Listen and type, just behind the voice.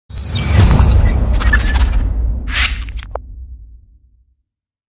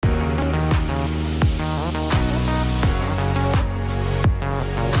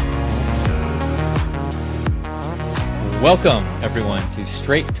Welcome, everyone, to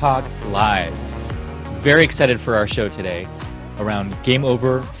Straight Talk Live. Very excited for our show today around Game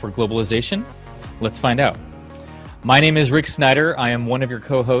Over for Globalization. Let's find out. My name is Rick Snyder. I am one of your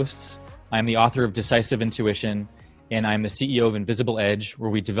co-hosts. I am the author of Decisive Intuition, and I'm the CEO of Invisible Edge, where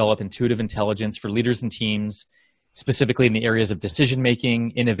we develop intuitive intelligence for leaders and teams, specifically in the areas of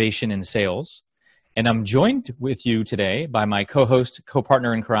decision-making, innovation, and sales. And I'm joined with you today by my co-host,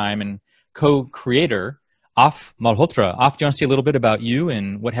 co-partner in crime, and co-creator, Af Malhotra. Af, do you want to say a little bit about you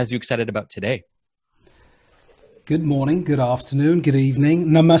and what has you excited about today? Good morning, good afternoon, good evening.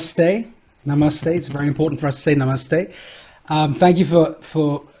 Namaste. Namaste. It's very important for us to say namaste. Thank you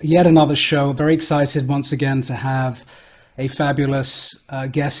for yet another show. Very excited once again to have a fabulous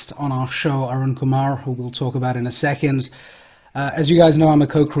guest on our show, Arun Kumar, who we'll talk about in a second. As you guys know, I'm a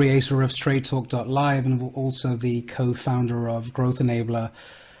co-creator of StraightTalk.live and also the co-founder of Growth Enabler.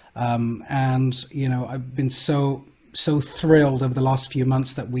 And, you know, I've been so thrilled over the last few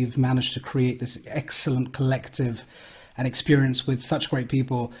months that we've managed to create this excellent collective and experience with such great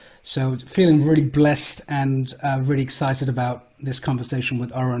people. So feeling really blessed and really excited about this conversation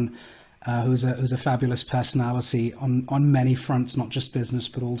with Arun, who's a fabulous personality on many fronts, not just business,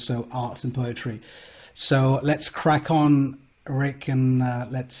 but also art and poetry. So let's crack on, Rick, and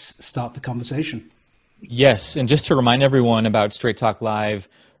let's start the conversation. Yes, and just to remind everyone about Straight Talk Live,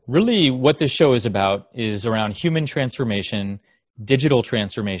 really what this show is about is around human transformation, digital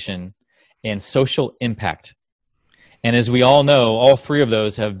transformation, and social impact. And as we all know, all three of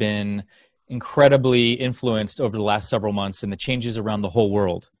those have been incredibly influenced over the last several months in the changes around the whole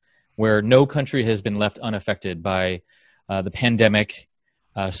world, where no country has been left unaffected by the pandemic,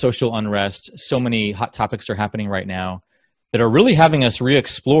 social unrest. So many hot topics are happening right now that are really having us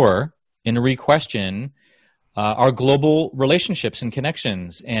re-explore and re-question our global relationships and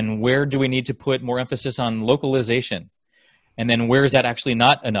connections, and where do we need to put more emphasis on localization, and then where is that actually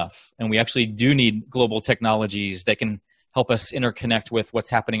not enough, and we actually do need global technologies that can help us interconnect with what's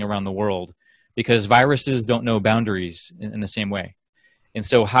happening around the world, because viruses don't know boundaries in the same way. And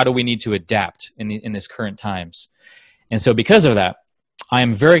so how do we need to adapt in this current times? And so because of that, I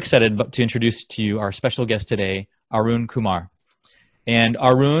am very excited to introduce to you our special guest today, Arun Kumar. And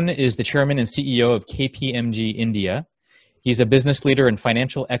Arun is the chairman and CEO of KPMG India. He's a business leader and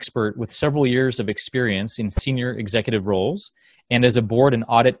financial expert with several years of experience in senior executive roles and as a board and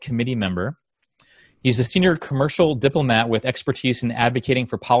audit committee member. He's a senior commercial diplomat with expertise in advocating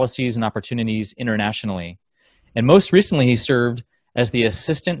for policies and opportunities internationally. And most recently, he served as the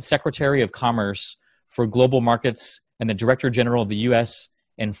Assistant Secretary of Commerce for Global Markets and the Director General of the U.S.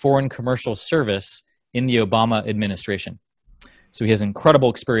 and Foreign Commercial Service in the Obama administration. So he has incredible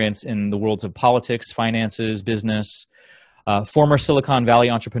experience in the worlds of politics, finances, business, former Silicon Valley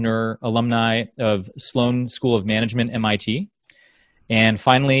entrepreneur, alumni of Sloan School of Management, MIT, and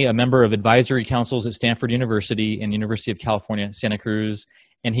finally, a member of advisory councils at Stanford University and University of California, Santa Cruz.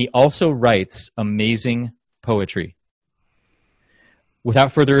 And he also writes amazing poetry.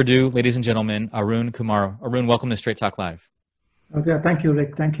 Without further ado, ladies and gentlemen, Arun Kumar. Arun, welcome to Straight Talk Live. Okay, thank you,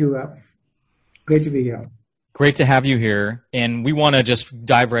 Rick. Thank you. Great to be here. Great to have you here. And we want to just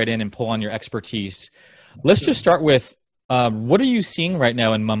dive right in and pull on your expertise. Let's just start with, what are you seeing right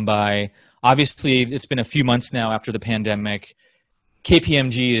now in Mumbai? Obviously, it's been a few months now after the pandemic.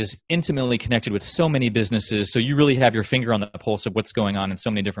 KPMG is intimately connected with so many businesses, so you really have your finger on the pulse of what's going on in so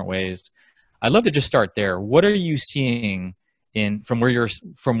many different ways. I'd love to just start there. What are you seeing from where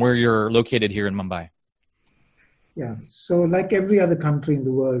you're located here in Mumbai? Yeah, so like every other country in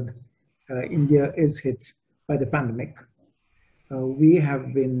the world, India is hit by the pandemic. I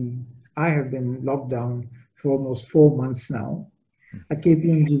have been locked down for almost 4 months now. At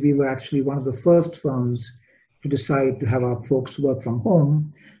KPMG, we were actually one of the first firms to decide to have our folks work from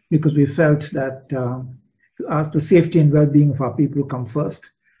home because we felt that the safety and well-being of our people come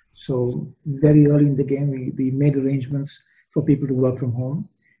first. So very early in the game, we made arrangements for people to work from home.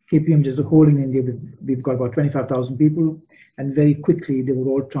 KPMG as a whole in India, we've got about 25,000 people, and very quickly they were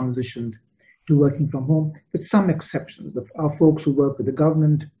all transitioned to working from home, with some exceptions. Our folks who work with the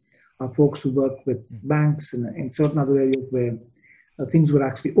government, our folks who work with banks, and in certain other areas where things were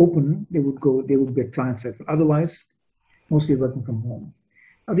actually open, they would be at client side. Otherwise, mostly working from home.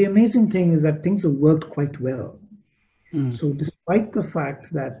 Now, the amazing thing is that things have worked quite well. So despite the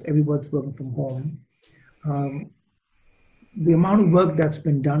fact that everyone's working from home, the amount of work that's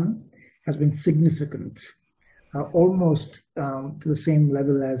been done has been significant, almost to the same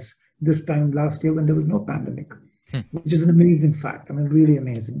level as this time last year when there was no pandemic, which is an amazing fact. I mean, really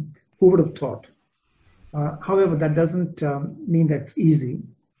amazing. Who would have thought? However, that doesn't mean that's easy.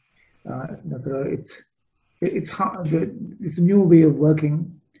 it's hard. It's a new way of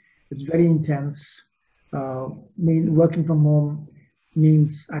working. It's very intense. Working from home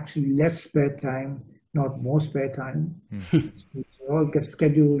means actually less spare time, not more spare time. So all get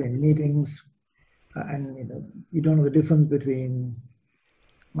scheduled in meetings, and you don't know the difference between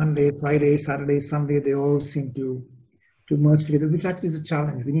Monday, Friday, Saturday, Sunday. They all seem to merge together, which actually is a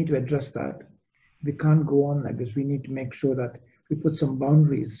challenge. We need to address that. We can't go on like this. We need to make sure that we put some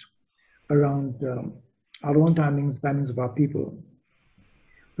boundaries around our own timings of our people.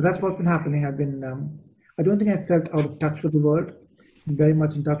 But that's what's been happening. I don't think I felt out of touch with the world. I'm very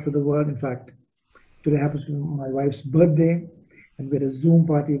much in touch with the world. In fact, today happens to be my wife's birthday, and we had a Zoom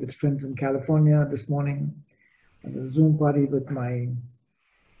party with friends in California this morning, and a Zoom party with my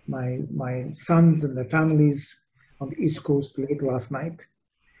sons and their families on the East Coast late last night.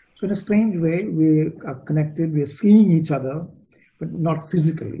 So in a strange way, we are connected. We are seeing each other, but not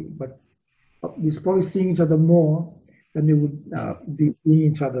physically. But we're probably seeing each other more than we would be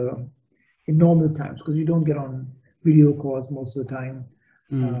seeing each other in normal times, because you don't get on video calls most of the time.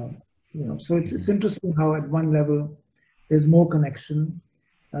 So it's interesting how at one level there's more connection,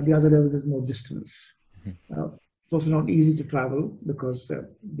 at the other level there's more distance. It's also not easy to travel because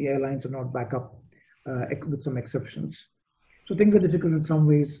the airlines are not back up, with some exceptions. So things are difficult in some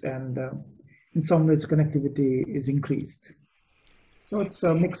ways, and in some ways connectivity is increased. So it's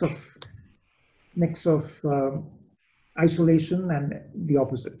a mix of isolation and the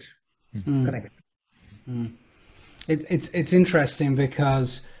opposite, connection. It's interesting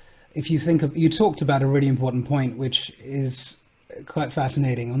because if you think of, you talked about a really important point, which is quite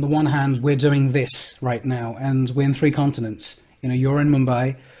fascinating. On the one hand, we're doing this right now, and we're in 3 continents. You're in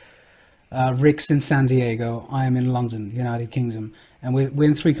Mumbai, Rick's in San Diego, I am in London, United Kingdom, and we're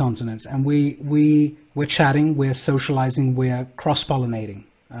in 3 continents, and we're chatting, we're socializing, we're cross-pollinating,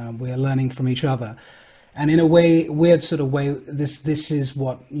 we're learning from each other, and in a weird sort of way, this is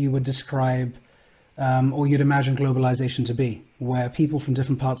what you would describe, or you'd imagine globalization to be, where people from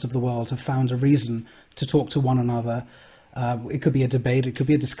different parts of the world have found a reason to talk to one another. It could be a debate, it could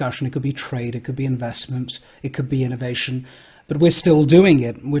be a discussion, it could be trade, it could be investment, it could be innovation. But we're still doing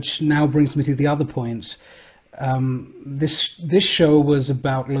it, which now brings me to the other point. This show was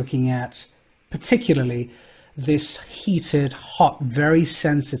about looking at particularly this heated, hot, very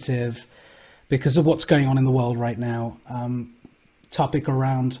sensitive, because of what's going on in the world right now, topic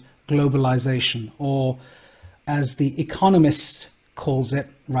around globalization, or as The Economist calls it,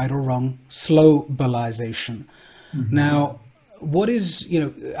 right or wrong, slowbalization. Now,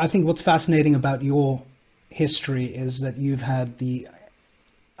 I think what's fascinating about your history is that you've had the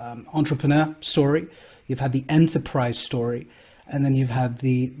entrepreneur story, you've had the enterprise story, and then you've had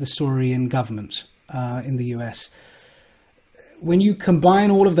the story in government in the US. When you combine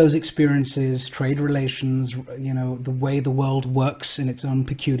all of those experiences, trade relations, the way the world works in its own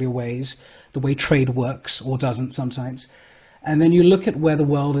peculiar ways, the way trade works or doesn't sometimes, and then you look at where the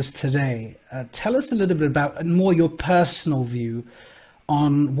world is today, tell us a little bit about more your personal view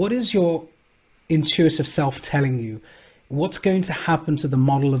on what is your intuitive self telling you, what's going to happen to the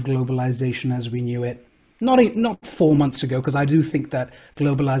model of globalization as we knew it, not 4 months ago, because I do think that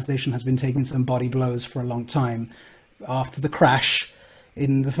globalization has been taking some body blows for a long time, after the crash,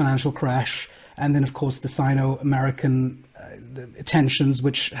 in the financial crash, and then of course the Sino-American tensions,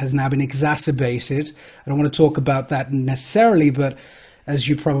 which has now been exacerbated. I don't want to talk about that necessarily, but as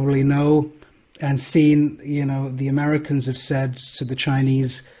you probably know and seen, the Americans have said to the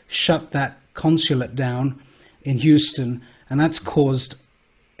Chinese, shut that consulate down in Houston, and that's caused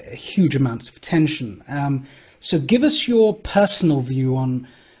a huge amount of tension. So give us your personal view on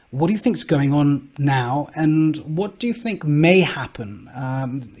what do you think is going on now, and what do you think may happen?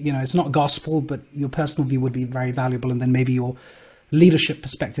 It's not gospel, but your personal view would be very valuable, and then maybe your leadership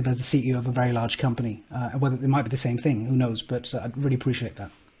perspective as the CEO of a very large company. Whether it might be the same thing, who knows? But I'd really appreciate that.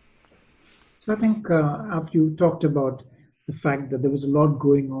 So I think after you talked about the fact that there was a lot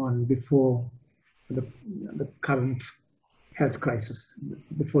going on before the current health crisis,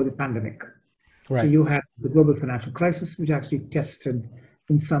 before the pandemic. Right. So you had the global financial crisis, which actually tested,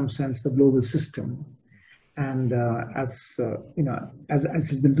 in some sense, the global system. And as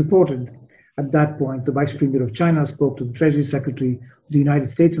has been reported, at that point, the Vice Premier of China spoke to the Treasury Secretary of the United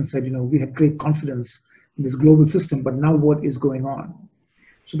States and said, we had great confidence in this global system, but now what is going on?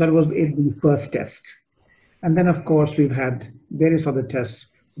 So that was the first test. And then, of course, we've had various other tests.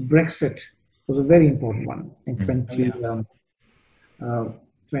 Brexit was a very important one in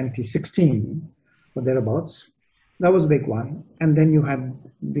 2016 or thereabouts. That was a big one. And then you had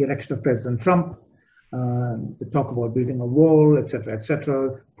the election of President Trump, the talk about building a wall, et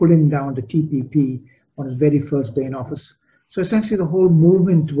cetera, pulling down the TPP, on his very first day in office. So essentially the whole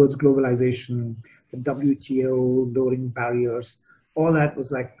movement towards globalization, the WTO, lowering barriers, all that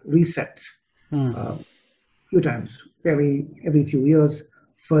was like reset a few times, every few years,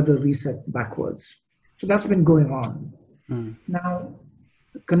 further reset backwards. So that's been going on. Now,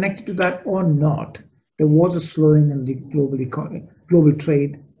 connected to that or not, there was a slowing in the global economy, global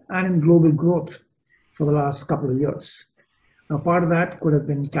trade, and in global growth for the last couple of years. Now, part of that could have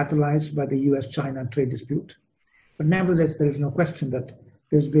been catalyzed by the US-China trade dispute. But nevertheless, there is no question that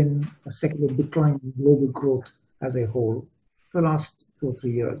there's been a secular decline in global growth as a whole for the last 2 or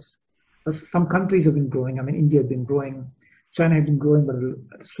 3 years. Some countries have been growing. I mean, India had been growing. China had been growing, but at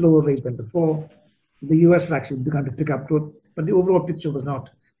a slower rate than before. The US had actually begun to pick up growth, but the overall picture was not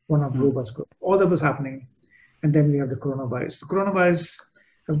one of robust growth. All that was happening. And then we have the coronavirus. The coronavirus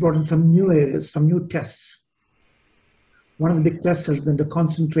has brought in some new areas, some new tests. One of the big tests has been the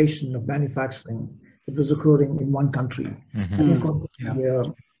concentration of manufacturing that was occurring in one country.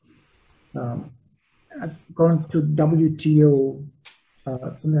 According to WTO,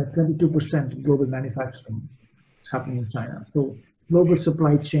 something like 22% of global manufacturing is happening in China. So global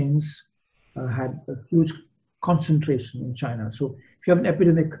supply chains had a huge concentration in China. So if you have an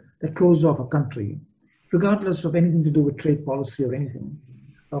epidemic that closes off a country, regardless of anything to do with trade policy or anything,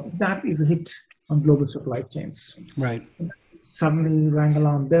 that is a hit on global supply chains. Right. Suddenly rang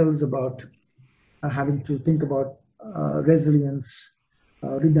alarm bells about having to think about resilience,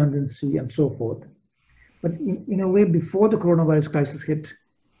 redundancy, and so forth. But in a way, before the coronavirus crisis hit,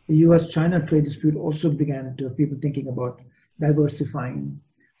 the US-China trade dispute also began to have people thinking about diversifying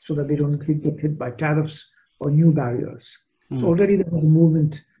so that they don't get hit by tariffs or new barriers. So already there was a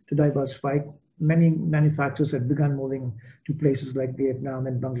movement to diversify. Many manufacturers had begun moving to places like Vietnam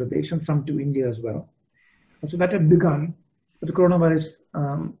and Bangladesh, and some to India as well. So that had begun, but the coronavirus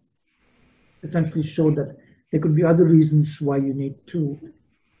essentially showed that there could be other reasons why you need to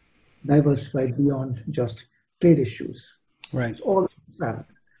diversify beyond just trade issues. Right. It's all that.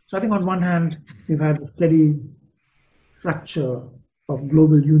 So I think on one hand, we've had a steady fracture of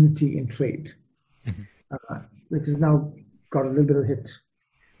global unity in trade, which has now got a little bit of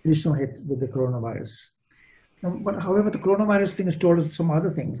additional hit with the coronavirus. But however, the coronavirus thing has told us some other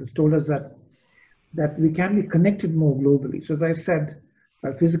things. It's told us that we can be connected more globally. So as I said,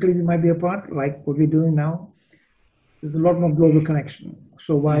 physically we might be apart, like what we're doing now. There's a lot more global connection.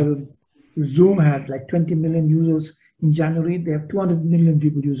 So while Zoom had like 20 million users in January, they have 200 million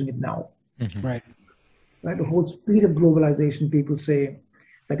people using it now. Right. The whole speed of globalization, people say,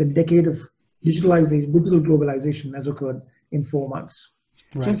 like a decade of digital globalization has occurred in 4 months.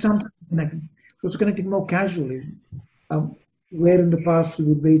 Right. So it's something connected. So it's connecting more casually. Where in the past you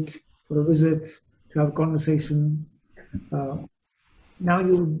would wait for a visit, to have a conversation. Now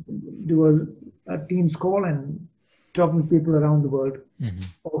you do a Teams call and talking to people around the world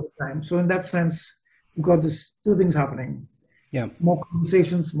all the time. So in that sense, you've got this 2 things happening. Yeah. More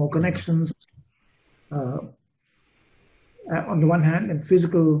conversations, more connections on the one hand, and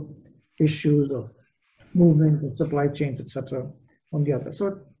physical issues of movement and supply chains, etc. on the other.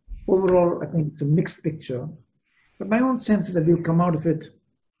 So overall, I think it's a mixed picture. But my own sense is that we'll come out of it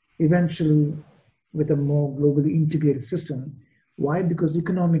eventually with a more globally integrated system. Why? Because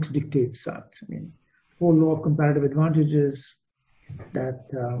economics dictates that. I mean, the whole law of comparative advantages, that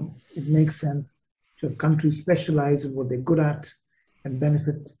it makes sense to have countries specialize in what they're good at and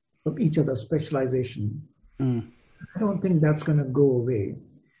benefit from each other's specialization. I don't think that's going to go away.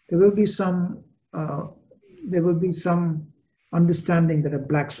 There will be some understanding that a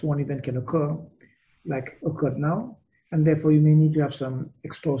black swan event can occur, like occurred now, and therefore you may need to have some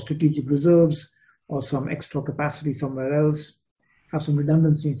extra strategic reserves or some extra capacity somewhere else, have some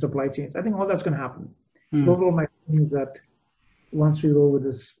redundancy in supply chains. I think all that's going to happen. Overall, my feeling is that once we're over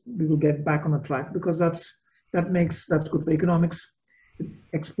this, we will get back on a track, because that's good for economics.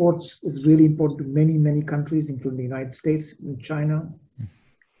 Exports is really important to many, many countries, including the United States, and China,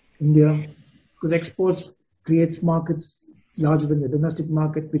 India, because exports creates markets larger than the domestic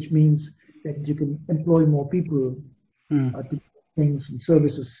market, which means that you can employ more people to do things and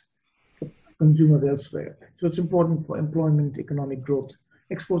services for consumers elsewhere. So it's important for employment, economic growth.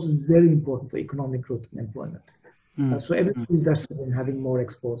 Exports is very important for economic growth and employment. So everybody is vested in having more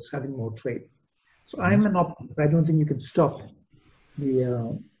exports, having more trade. So I'm an optimist. I don't think you can stop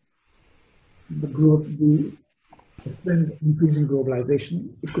the growth, the trend of increasing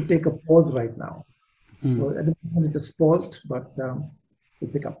globalization. It could take a pause right now. So at the moment it's paused, but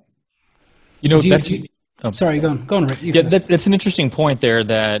we'll pick up. Sorry, go on, Rick. Yeah, that's an interesting point there.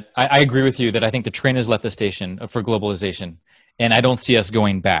 That I agree with you. That I think the train has left the station for globalization, and I don't see us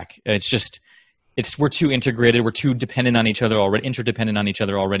going back. It's just we're too integrated, we're too dependent on each other already, interdependent on each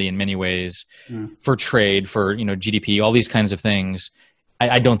other already in many ways, for trade, for GDP, all these kinds of things.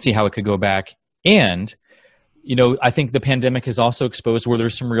 I don't see how it could go back. And I think the pandemic has also exposed where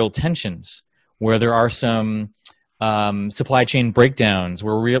there's some real tensions, where there are some supply chain breakdowns,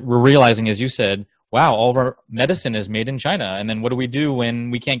 where we're realizing, as you said, wow, all of our medicine is made in China, and then what do we do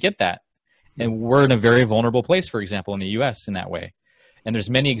when we can't get that? And we're in a very vulnerable place, for example, in the US in that way. And there's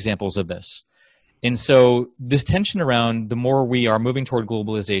many examples of this. And so this tension around the more we are moving toward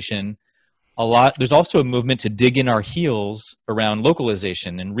globalization, there's also a movement to dig in our heels around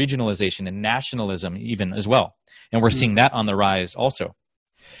localization and regionalization and nationalism even as well. And we're seeing that on the rise also.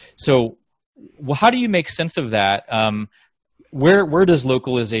 So how do you make sense of that? Where does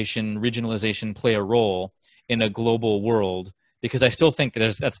localization, regionalization play a role in a global world? Because I still think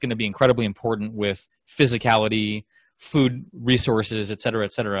that that's going to be incredibly important with physicality, food resources, et cetera,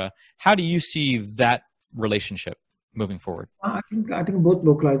 et cetera. How do you see that relationship moving forward? I think both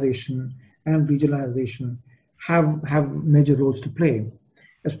localization and regionalization have major roles to play,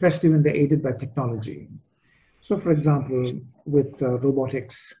 especially when they're aided by technology. So, for example, with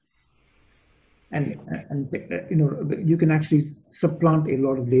robotics, and you can actually supplant a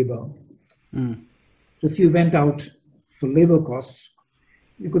lot of labor. So if you went out for labor costs,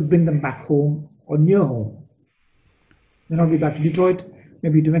 you could bring them back home or near home. May not be back to Detroit,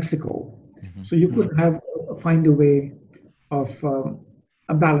 maybe to Mexico. So you could find a way of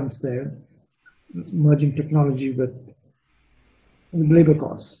a balance there, merging technology with labor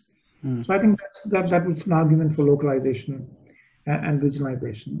costs. So I think that was an argument for localization and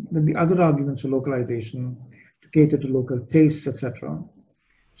regionalization. Then the other arguments for localization to cater to local tastes, etc.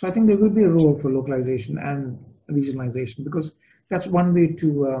 So I think there will be a role for localization and regionalization, because that's one way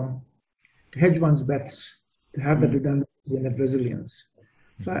to hedge one's bets, to have that redundancy and that resilience.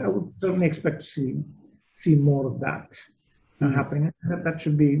 So I would certainly expect to see more of that happening.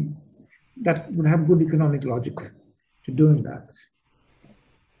 That would have good economic logic to doing that.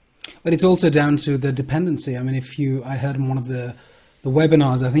 But it's also down to the dependency. I mean, I heard in one of the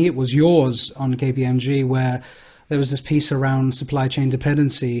webinars, I think it was yours on KPMG, where there was this piece around supply chain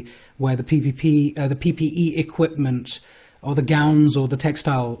dependency, where the PPE equipment, or the gowns, or the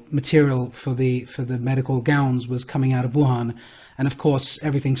textile material for the medical gowns was coming out of Wuhan, and of course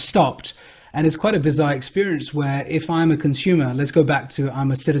everything stopped. And it's quite a bizarre experience where, if I'm a consumer, let's go back to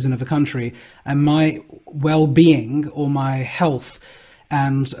I'm a citizen of a country, and my well-being or my health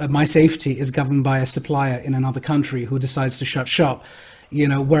and my safety is governed by a supplier in another country who decides to shut shop,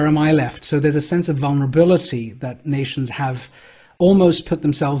 where am I left? So there's a sense of vulnerability that nations have almost put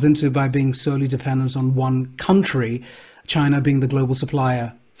themselves into by being solely dependent on one country, China being the global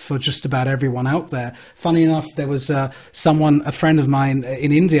supplier for just about everyone out there. Funny enough, there was a friend of mine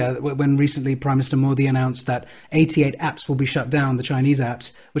in India, when recently Prime Minister Modi announced that 88 apps will be shut down, the Chinese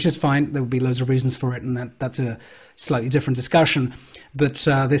apps, which is fine. There will be loads of reasons for it, and that's a slightly different discussion. But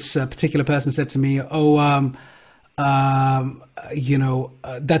this particular person said to me, that's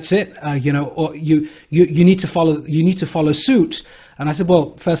it. Or you need to follow suit. And I said,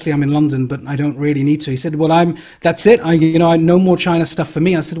 well, firstly, I'm in London, but I don't really need to. He said, well, that's it. I no more China stuff for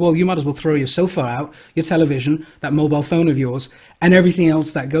me. I said, well, you might as well throw your sofa out, your television, that mobile phone of yours, and everything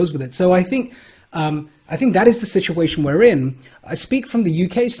else that goes with it. So I think that is the situation we're in. I speak from the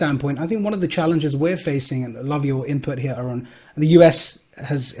UK standpoint. I think one of the challenges we're facing, and I love your input here, Arun, the US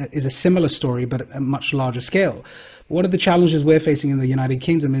is a similar story, but at a much larger scale. One of the challenges we're facing in the United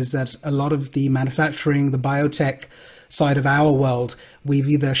Kingdom is that a lot of the manufacturing, the biotech side of our world, we've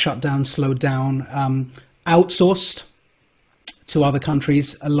either shut down, slowed down, outsourced to other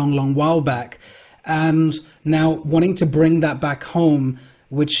countries a long while back, and now wanting to bring that back home,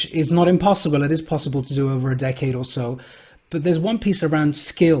 which is not impossible. It is possible to do over a decade or so. But there's one piece around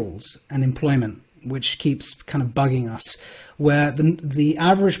skills and employment which keeps kind of bugging us, where the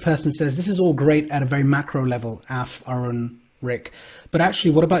average person says, this is all great at a very macro level, Af, Arun, Rick, but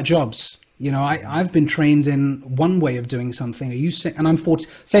actually, what about jobs? I've been trained in one way of doing something. Are you saying, and I'm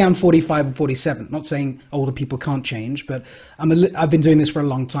 45 or 47, not saying older people can't change, but I've been doing this for a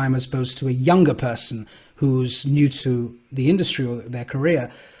long time as opposed to a younger person who's new to the industry or their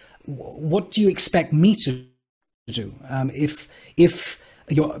career. What do you expect me to do? If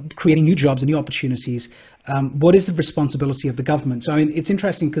you're creating new jobs and new opportunities, what is the responsibility of the government? So, it's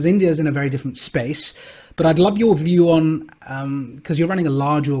interesting because India is in a very different space, but I'd love your view on, because you're running a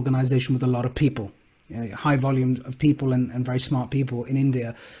large organization with a lot of people, high volume of people and very smart people in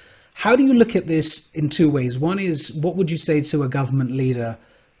India. How do you look at this in two ways? One is, what would you say to a government leader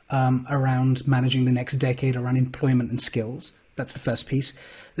around managing the next decade around employment and skills? That's the first piece.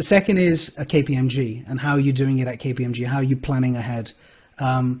 The second is KPMG and how you're doing it at KPMG. How are you planning ahead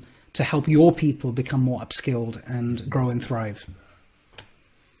to help your people become more upskilled and grow and thrive?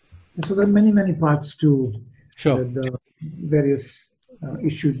 So there are many, many parts to Sure. the various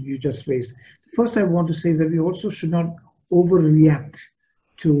issues you just raised. First, I want to say is that we also should not overreact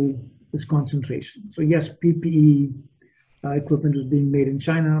to this concentration. So yes, PPE equipment is being made in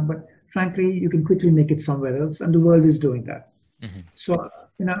China, but frankly, you can quickly make it somewhere else, and the world is doing that. Mm-hmm. So,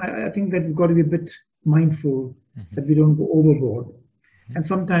 I think that we've got to be a bit mindful that we don't go overboard. And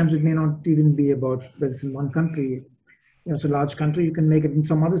sometimes it may not even be about whether it's in one country. It's a large country, you can make it in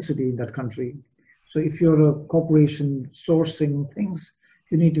some other city in that country. So if you're a corporation sourcing things,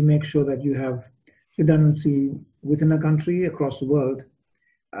 you need to make sure that you have redundancy within a country, across the world.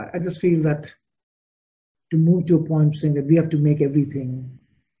 I just feel that to move to a point saying that we have to make everything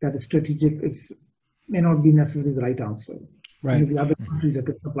that is strategic may not be necessarily the right answer. Right. Maybe other countries that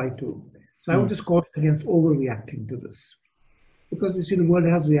could supply to. So I would just caution against overreacting to this. Because you see, the world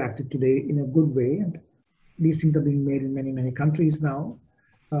has reacted today in a good way, and these things are being made in many, many countries now.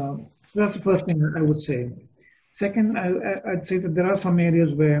 So that's the first thing I would say. Second, I'd say that there are some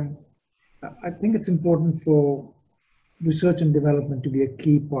areas where I think it's important for research and development to be a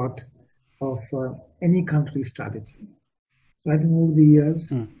key part of any country's strategy. So I think over the years,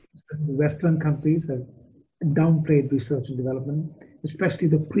 the Western countries have downplayed research and development, especially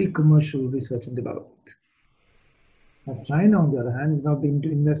the pre-commercial research and development. Now, China, on the other hand, is now beginning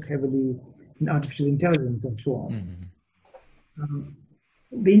to invest heavily in artificial intelligence and so on.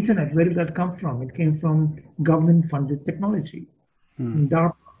 The internet, where did that come from? It came from government-funded technology.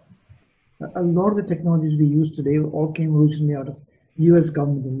 DARPA. A lot of the technologies we use today all came originally out of US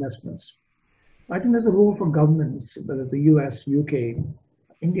government investments. I think there's a role for governments, whether it's the US, UK,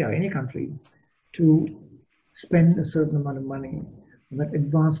 India, any country, to spend a certain amount of money on that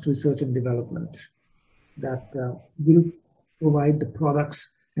advanced research and development that will provide the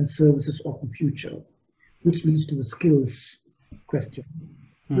products and services of the future, which leads to the skills question.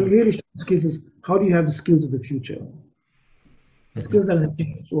 The really skills is, how do you have the skills of the future? The skills are going to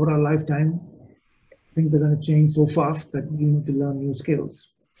change over our lifetime. Things are going to change so fast that you need to learn new skills.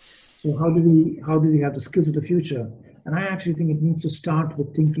 So how do we have the skills of the future? And I actually think it needs to start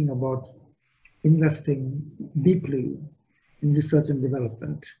with thinking about investing deeply in research and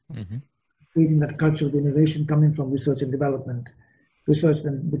development, creating that culture of innovation coming from research and development, research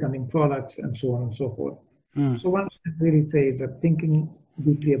then becoming products, and so on and so forth. So one should really say is that thinking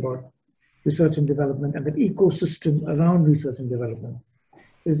deeply about research and development and the ecosystem around research and development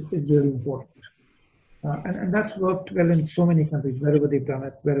is really important. And that's worked well in so many countries. Wherever they've done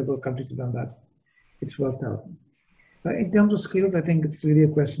it, wherever countries have done that, it's worked out. In terms of skills, I think it's really a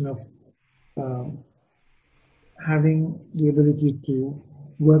question of having the ability to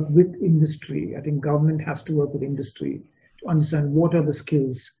work with industry. I think government has to work with industry to understand what are the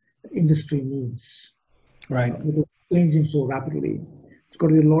skills that industry needs. Right. Because it's changing so rapidly. It's got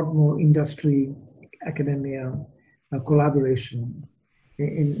to be a lot more industry, academia, collaboration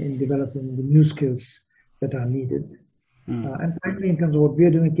in developing the new skills that are needed. And finally, in terms of what we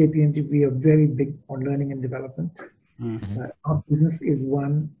are doing at KPMG, we are very big on learning and development. Our business is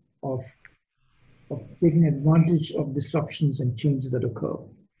one of taking advantage of disruptions and changes that occur.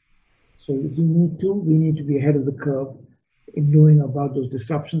 So if we need to be ahead of the curve in knowing about those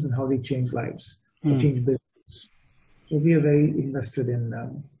disruptions and how they change lives, or change business. So we are very invested in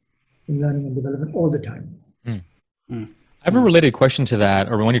learning and development all the time. I have a related question to that,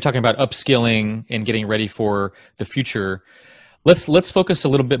 or when you're talking about upskilling and getting ready for the future, let's focus a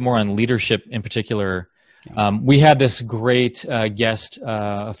little bit more on leadership in particular. We had this great guest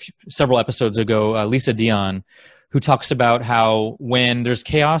several episodes ago, Lisa Dion, who talks about how when there's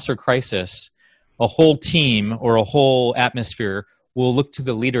chaos or crisis, a whole team or a whole atmosphere will look to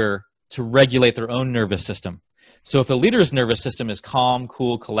the leader to regulate their own nervous system. So if the leader's nervous system is calm,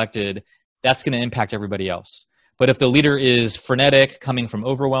 cool, collected, that's going to impact everybody else. But if the leader is frenetic, coming from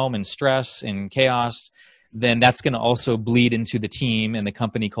overwhelm and stress and chaos, then that's going to also bleed into the team and the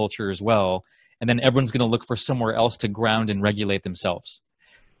company culture as well. And then everyone's going to look for somewhere else to ground and regulate themselves.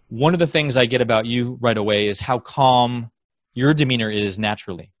 One of the things I get about you right away is how calm your demeanor is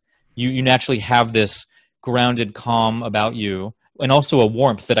naturally. You naturally have this grounded calm about you, and also a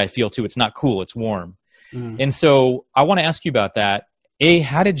warmth that I feel too. It's not cool, it's warm. And so I want to ask you about that. A,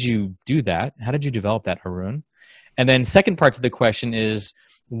 how did you do that? How did you develop that, Arun? And then second part to the question is,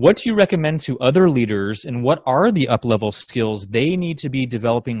 what do you recommend to other leaders, and what are the up-level skills they need to be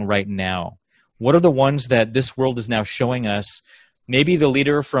developing right now? What are the ones that this world is now showing us maybe the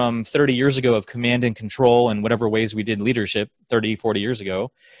leader from 30 years ago of command and control and whatever ways we did leadership 30, 40 years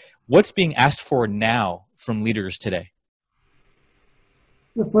ago. What's being asked for now from leaders today?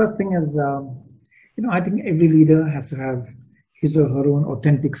 The first thing is, I think every leader has to have his or her own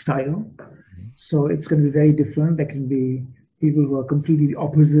authentic style. So it's going to be very different. There can be people who are completely the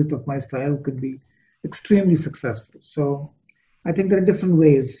opposite of my style, who could be extremely successful. So I think there are different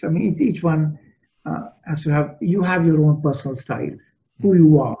ways. I mean, each one has to have, you have your own personal style, who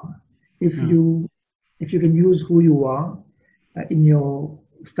you are. If you can use who you are in your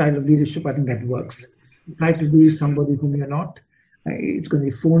style of leadership, I think that works. Try to be somebody whom you're not. It's going to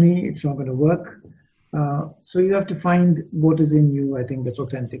be phony. It's not going to work. So you have to find what is in you, I think, that's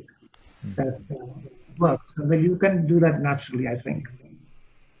authentic, that works. And then you can do that naturally, I think.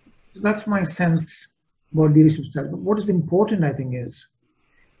 So that's my sense about leadership style. But what is important, I think, is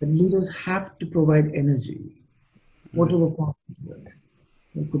that leaders have to provide energy, whatever form it.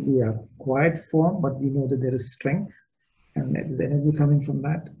 It could be a quiet form, but you know that there is strength and there's energy coming from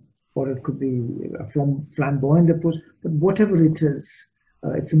that. Or it could be a flamboyant approach. But whatever it is,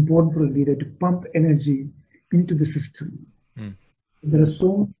 it's important for a leader to pump energy into the system. There are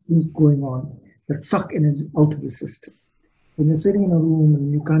so many things going on that suck energy out of the system. When you're sitting in a room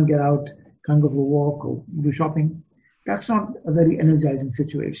and you can't get out, can't go for a walk or do shopping, that's not a very energizing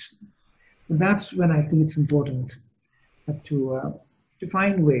situation. And that's when I think it's important to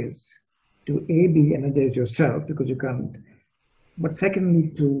find ways to be energized yourself, because you can't, but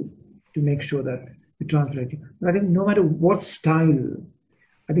secondly, to make sure that you translate it. But I think no matter what style,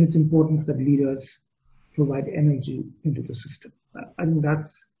 I think it's important that leaders provide energy into the system. I think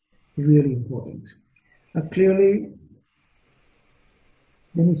that's really important. Clearly,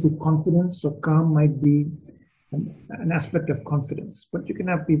 then you see confidence, so calm might be an aspect of confidence, but you can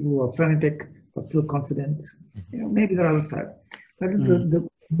have people who are frenetic but still confident. Maybe there are other styles. But the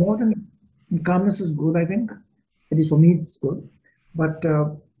more than calmness is good, I think. At least for me, it's good. But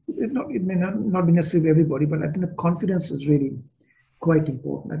it may not be necessary for everybody, but I think the confidence is really quite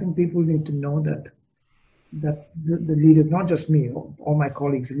important. I think people need to know that the leaders, not just me, or my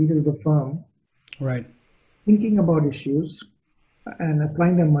colleagues, the leaders of the firm, right, thinking about issues and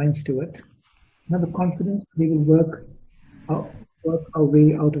applying their minds to it, have the confidence they will work our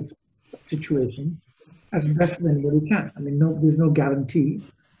way out of situations as best as anybody can. I mean, there's no guarantee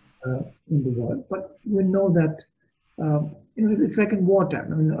in the world, but we know that it's like in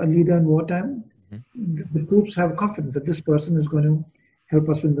wartime. I mean, a leader in wartime, the troops have confidence that this person is going to help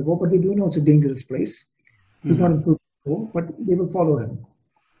us win the war, but they do know it's a dangerous place. He's not in full control, but they will follow him.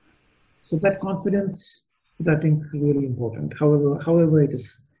 So that confidence is, I think, really important, however it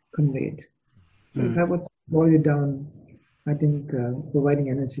is conveyed. So if I would boil it down, I think providing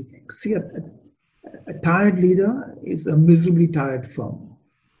energy. See, a tired leader is a miserably tired firm.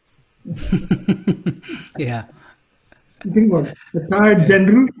 Yeah. Think about it. The tired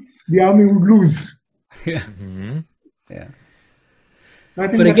general, the army would lose. Yeah. Yeah. So I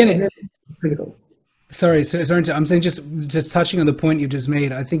think but again, it's critical. Sorry, I'm saying just touching on the point you just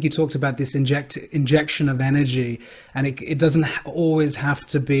made. I think you talked about this injection of energy, and it doesn't always have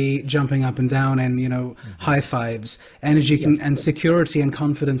to be jumping up and down and high fives. Energy and security and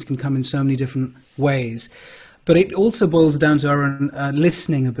confidence can come in so many different ways. But it also boils down to our own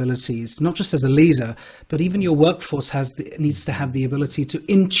listening abilities, not just as a leader, but even your workforce needs to have the ability to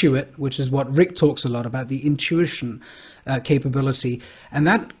intuit, which is what Rick talks a lot about, the intuition capability, and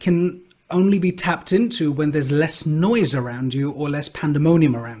that can only be tapped into when there's less noise around you or less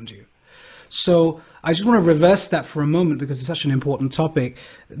pandemonium around you. So I just want to reverse that for a moment, because it's such an important topic.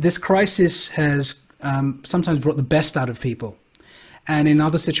 This crisis has sometimes brought the best out of people, and in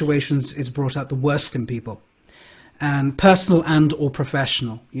other situations it's brought out the worst in people, and personal and or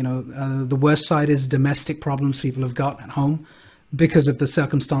professional. The worst side is domestic problems people have got at home because of the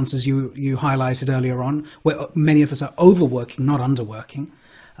circumstances you highlighted earlier on, where many of us are overworking, not underworking,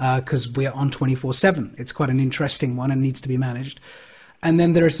 because we're on 24/7. It's quite an interesting one and needs to be managed. And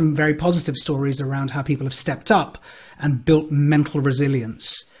then there are some very positive stories around how people have stepped up and built mental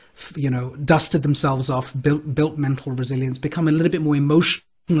resilience, dusted themselves off, built mental resilience, become a little bit more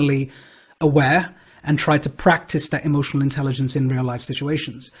emotionally aware, and tried to practice that emotional intelligence in real life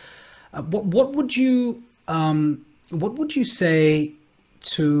situations. What would you say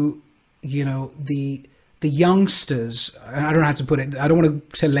to the youngsters? I don't know how to put it. I don't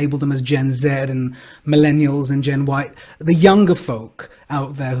want to label them as Gen Z and millennials and Gen Y. The younger folk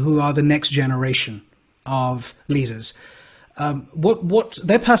out there who are the next generation of leaders. What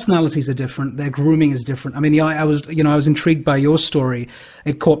their personalities are different, their grooming is different. I mean, yeah, I was intrigued by your story.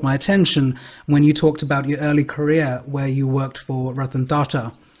 It caught my attention when you talked about your early career where you worked for Ratan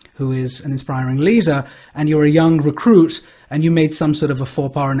Tata, who is an inspiring leader, and you're a young recruit and you made some sort of a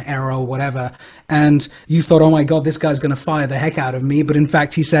faux pas, an error or whatever, and you thought, oh my God, this guy's going to fire the heck out of me. But in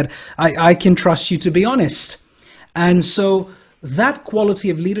fact, he said, I can trust you to be honest. And so that quality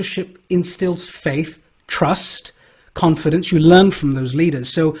of leadership instills faith, trust, confidence. You learn from those leaders.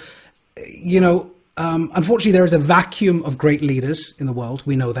 So, unfortunately, there is a vacuum of great leaders in the world.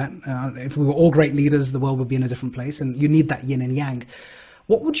 We know that. If we were all great leaders, the world would be in a different place, and you need that yin and yang.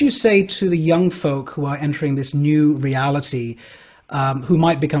 What would you say to the young folk who are entering this new reality, who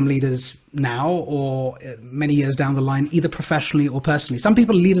might become leaders now or many years down the line, either professionally or personally? Some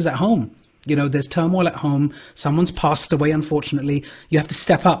people are leaders at home. There's turmoil at home. Someone's passed away, unfortunately. You have to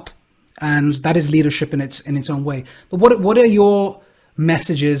step up. And that is leadership in its own way. But what are your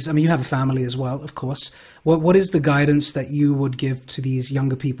messages? I mean, you have a family as well, of course. What is the guidance that you would give to these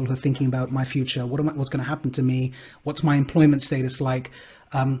younger people who are thinking about my future? What's going to happen to me? What's my employment status like?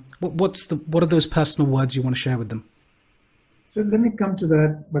 What are those personal words you want to share with them? So let me come to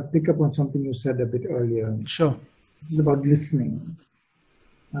that, but pick up on something you said a bit earlier. Sure. It's about listening.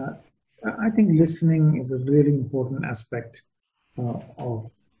 I think listening is a really important aspect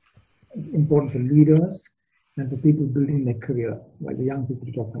important for leaders and for people building their career, like the young people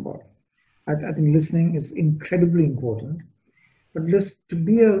you're talking about. I think listening is incredibly important. But to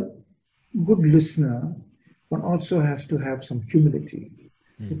be a good listener, one also has to have some humility.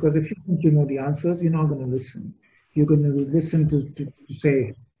 Because if you think you know the answers, you're not going to listen. You're going to listen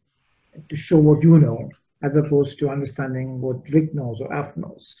to show what you know, as opposed to understanding what Rick knows or Alf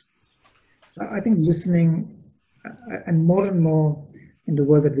knows. So I think listening, and more in the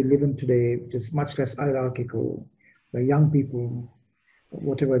world that we live in today, which is much less hierarchical, where young people,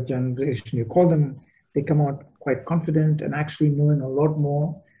 whatever generation you call them, they come out quite confident and actually knowing a lot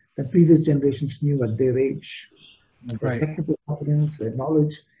more than previous generations knew at their age. Their technical competence, their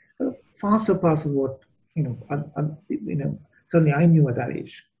knowledge, far surpasses what certainly I knew at that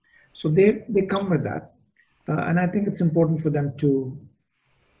age. So they come with that, and I think it's important for them to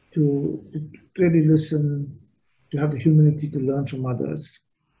really listen, to have the humility to learn from others.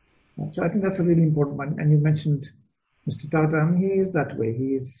 So I think that's a really important one. And you mentioned Mr. Tata. I mean, he is that way.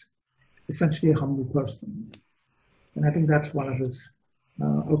 He is essentially a humble person, and I think that's one of his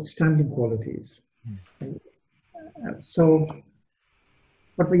outstanding qualities.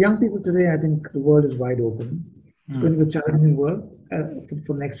 But for young people today, I think the world is wide open. It's going to be a challenging world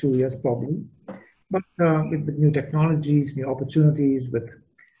for the next few years, probably. But with new technologies, new opportunities, with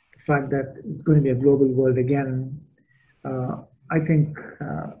the fact that it's going to be a global world again, I think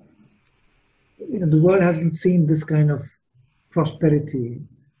the world hasn't seen this kind of prosperity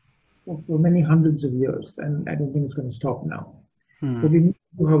for many hundreds of years, and I don't think it's going to stop now. But we need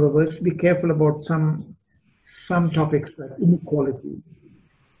to, however, be careful about some topics like inequality.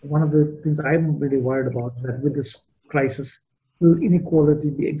 One of the things I'm really worried about is that with this crisis, will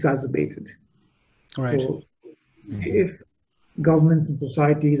inequality be exacerbated? Right. So if governments and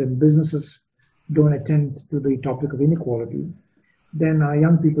societies and businesses don't attend to the topic of inequality, then our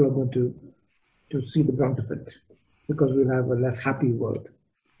young people are going to see the brunt of it, because we'll have a less happy world.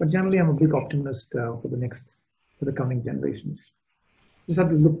 But generally, I'm a big optimist for the coming generations. Just have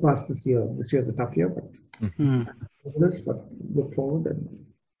to look past this year. This year is a tough year, but look forward. And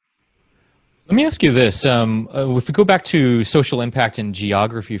let me ask you this: if we go back to social impact and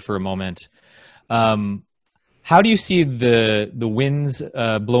geography for a moment, how do you see the winds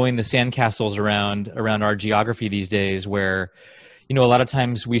blowing the sandcastles around our geography these days? Where, a lot of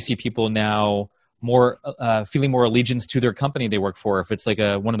times we see people now more feeling more allegiance to their company they work for. If it's like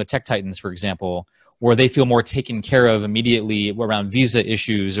one of the tech titans, for example, where they feel more taken care of immediately around visa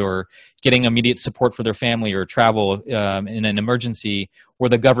issues or getting immediate support for their family or travel in an emergency, where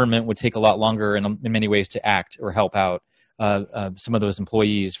the government would take a lot longer in many ways to act or help out some of those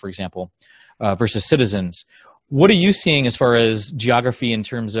employees, for example, versus citizens. What are you seeing as far as geography in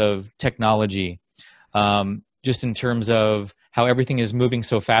terms of technology, just in terms of how everything is moving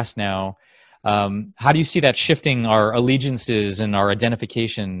so fast now? How do you see that shifting our allegiances and our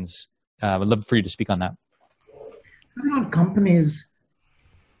identifications? I'd love for you to speak on that. I think on companies,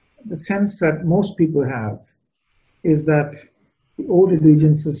 the sense that most people have is that the old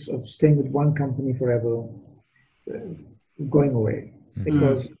allegiances of staying with one company forever is going away,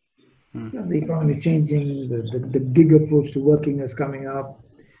 because the economy is changing, the gig approach to working is coming up,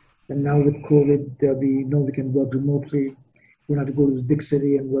 and now with COVID, we can work remotely. We don't have to go to this big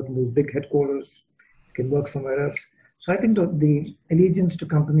city and work in those big headquarters. You can work somewhere else. So I think that the allegiance to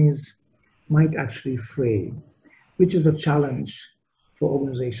companies might actually fray, which is a challenge for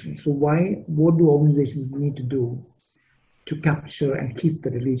organizations. So what do organizations need to do to capture and keep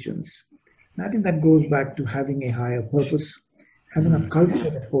that allegiance? And I think that goes back to having a higher purpose, having a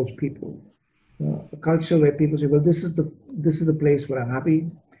culture that holds people. A culture where people say, well, this is the place where I'm happy.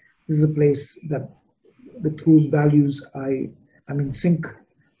 This is a place that with whose values I'm in sync.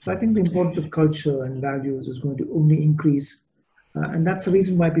 So I think the importance of culture and values is going to only increase, and that's the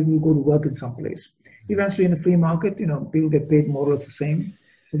reason why people go to work in some place. Eventually, in a free market, people get paid more or less the same,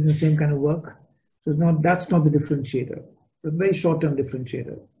 for the same kind of work. So that's not the differentiator. It's a very short-term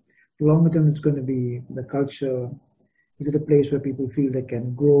differentiator. The longer term is going to be the culture. Is it a place where people feel they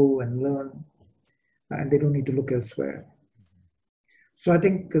can grow and learn, and they don't need to look elsewhere? So I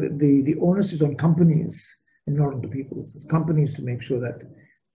think the onus is on companies and not on the people. It's companies to make sure that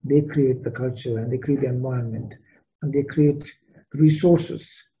they create the culture and they create the environment and they create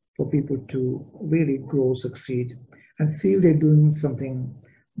resources for people to really grow, succeed, and feel they're doing something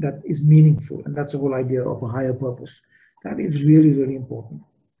that is meaningful. And that's the whole idea of a higher purpose. That is really, really important.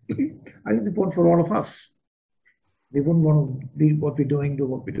 I think it's important for all of us. We wouldn't want to be what we're doing, do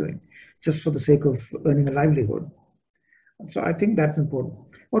what we're doing, just for the sake of earning a livelihood. So I think that's important.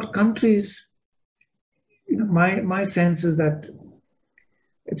 What countries, my sense is that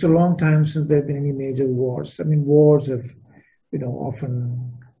it's a long time since there have been any major wars. I mean, wars have,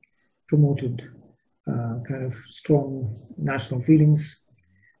 often promoted kind of strong national feelings.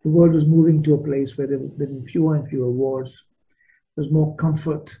 The world was moving to a place where there have been fewer and fewer wars. There's more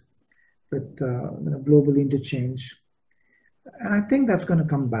comfort with global interchange. And I think that's going to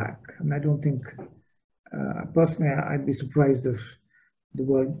come back. And I don't think, personally, I'd be surprised if the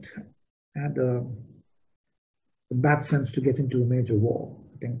world had the bad sense to get into a major war.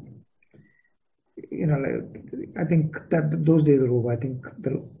 I think that those days are over. I think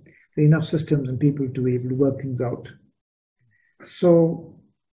there are enough systems and people to be able to work things out. So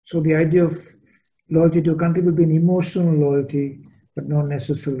the idea of loyalty to a country would be an emotional loyalty, but not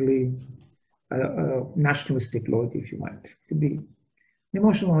necessarily a nationalistic loyalty, if you might. It could be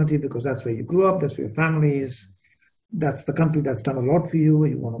emotional loyalty because that's where you grew up, that's where your family is, that's the country that's done a lot for you,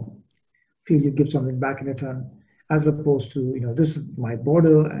 and you want to feel you give something back in return, as opposed to, this is my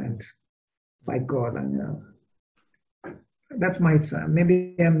border, and by God, and that's my,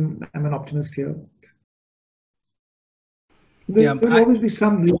 maybe I'm an optimist here. There will always be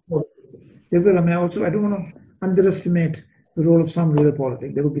some real politics. There will, I don't want to underestimate the role of some real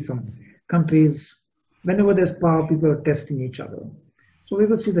politics. There will be some countries, whenever there's power, people are testing each other. So we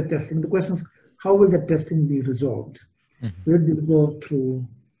will see the testing. The question is, how will that testing be resolved? Will it be resolved through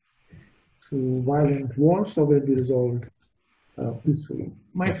violent wars, or will it be resolved peacefully?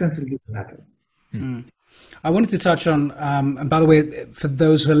 My sense will be the latter. I wanted to touch on, and by the way, for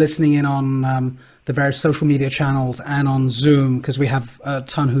those who are listening in on the various social media channels and on Zoom, because we have a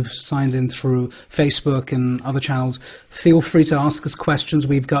ton who've signed in through Facebook and other channels, feel free to ask us questions.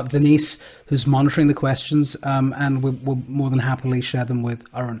 We've got Denise who's monitoring the questions, and we'll more than happily share them with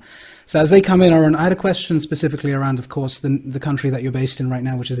Arun. So as they come in, Arun, I had a question specifically around, of course, the country that you're based in right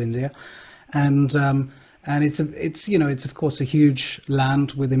now, which is India. And it's of course a huge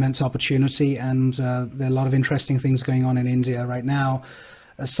land with immense opportunity, and there are a lot of interesting things going on in India right now.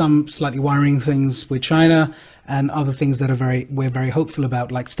 Some slightly worrying things with China, and other things that we're very hopeful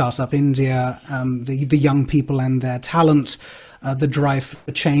about, like Startup India, the young people and their talent, the drive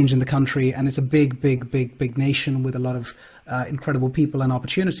for change in the country, and it's a big nation with a lot of incredible people and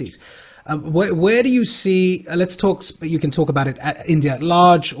opportunities. Where do you see, let's talk, you can talk about it at India at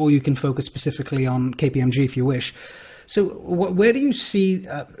large, or you can focus specifically on KPMG if you wish. So where do you see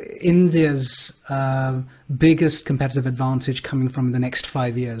India's biggest competitive advantage coming from in the next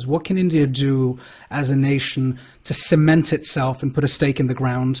 5 years? What can India do as a nation to cement itself and put a stake in the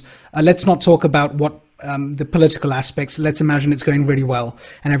ground? Let's not talk about what the political aspects. Let's imagine it's going really well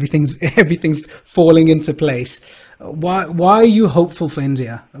and everything's falling into place. Why are you hopeful for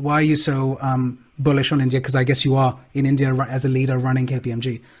India? Why are you so bullish on India? Because I guess you are in India as a leader running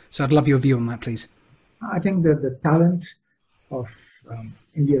KPMG. So I'd love your view on that, please. I think that the talent of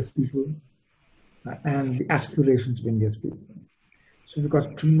India's people and the aspirations of India's people. So we've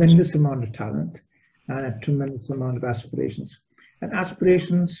got a tremendous amount of talent and a tremendous amount of aspirations. And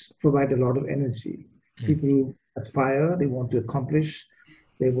aspirations provide a lot of energy. People aspire, they want to accomplish,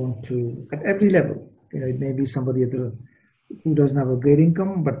 they want to, at every level. It may be somebody who doesn't have a great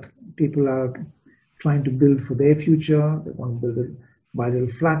income, but people are trying to build for their future. They want to buy a little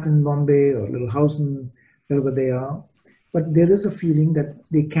flat in Bombay or a little house in wherever they are. But there is a feeling that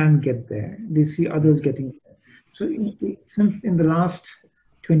they can get there. They see others getting there. So since in the last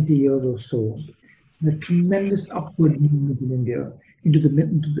 20 years or so, the tremendous upward movement in India into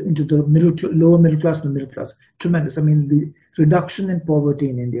the lower middle class and the middle class, tremendous. I mean, the reduction in poverty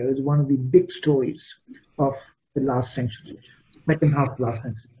in India is one of the big stories of the last century, second half of last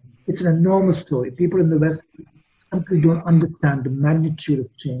century. It's an enormous story. People in the West simply don't understand the magnitude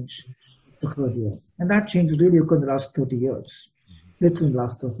of change occurred here. And that change really occurred in the last 30 years, literally in the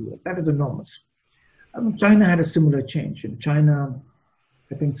last 30 years. That is enormous. I mean, China had a similar change. In China,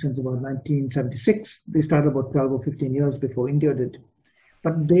 I think since about 1976, they started about 12 or 15 years before India did.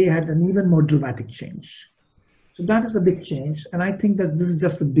 But they had an even more dramatic change. So that is a big change. And I think that this is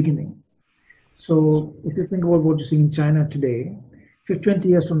just the beginning. So if you think about what you see in China today, 20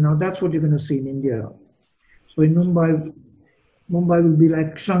 years from now, that's what you're going to see in India. So in Mumbai will be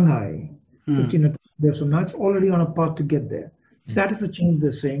like Shanghai 15 or 20 years from now. It's already on a path to get there. That is the change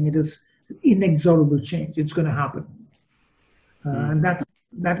we're saying. It is inexorable change. It's going to happen. And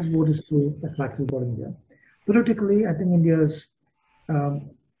that is what is so attractive about India. Politically, I think India's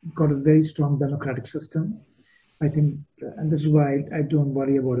got a very strong democratic system. I think, and this is why I don't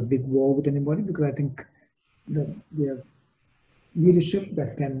worry about a big war with anybody, because I think that we have leadership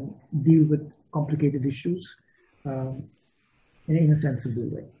that can deal with complicated issues in a sensible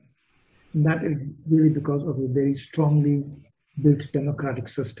way. And that is really because of a very strongly built democratic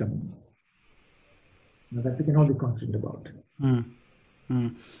system that we can all be confident about.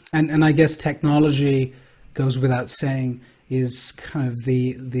 And I guess technology goes without saying is kind of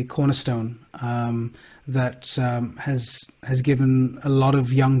the cornerstone that has given a lot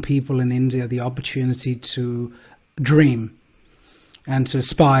of young people in India the opportunity to dream and to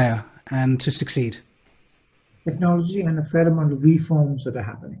aspire and to succeed. Technology and a fair amount of reforms that are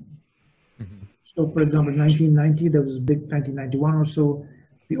happening. So, for example, in 1990, there was a big 1991 or so,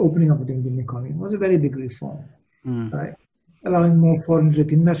 the opening of the Indian economy was a very big reform. Right? Allowing more foreign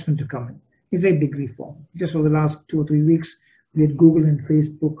direct investment to come in is a big reform. Just over the last 2 or 3 weeks, we had Google and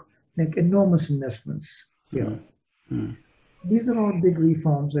Facebook make enormous investments here. These are all big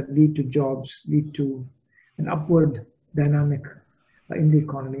reforms that lead to jobs, lead to an upward dynamic in the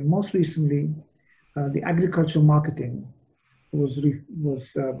economy. Most recently, the agricultural marketing was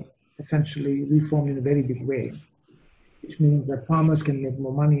essentially reformed in a very big way, which means that farmers can make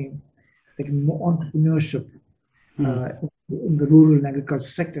more money, they can more entrepreneurship in the rural and agriculture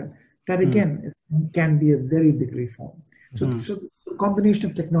sector. That again can be a very big reform. So the combination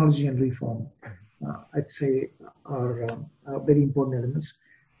of technology and reform, I'd say, are very important elements.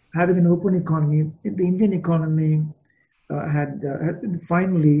 Having an open economy, the Indian economy had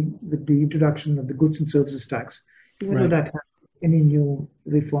finally, with the introduction of the goods and services tax, even though that had any new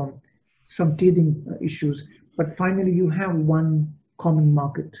reform, some teething issues, but finally you have one common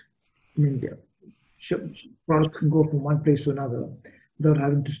market in India. Products can go from one place to another without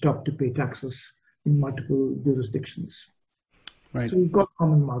having to stop to pay taxes in multiple jurisdictions. Right. So you've got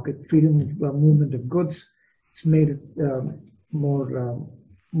common market, freedom of movement of goods. It's made it more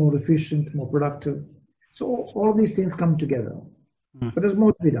efficient, more productive. So all these things come together, but there's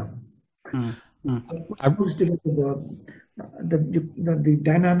more to be done. The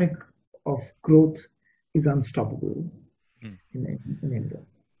dynamic of growth is unstoppable in India.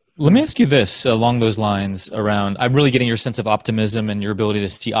 Let me ask you this along those lines around, I'm really getting your sense of optimism and your ability to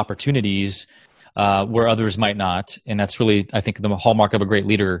see opportunities where others might not. And that's really, I think, the hallmark of a great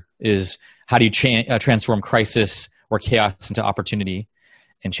leader is how do you transform crisis or chaos into opportunity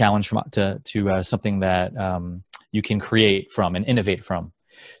and challenge to something that you can create from and innovate from.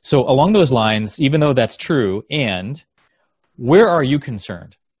 So along those lines, even though that's true, and where are you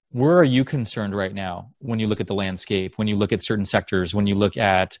concerned? Where are you concerned right now when you look at the landscape, when you look at certain sectors, when you look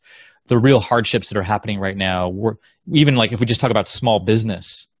at the real hardships that are happening right now? Even like if we just talk about small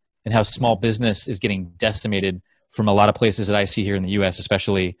business and how small business is getting decimated from a lot of places that I see here in the US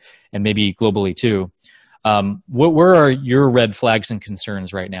especially, and maybe globally too. Where are your red flags and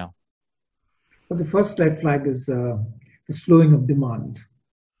concerns right now? Well, the first red flag is the slowing of demand.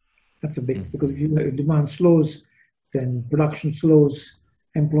 That's a big, because if demand slows, then production slows,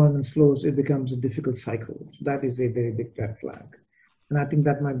 employment slows, it becomes a difficult cycle. So that is a very big red flag. And I think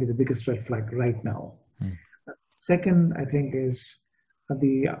that might be the biggest red flag right now. Second, I think, is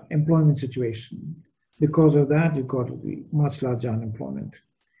the employment situation. Because of that, you've got the much larger unemployment.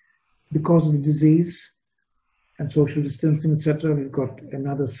 Because of the disease and social distancing, etc., we've got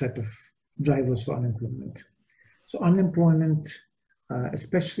another set of drivers for unemployment. So unemployment,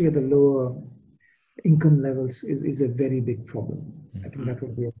 especially at the lower income levels, is a very big problem. I think that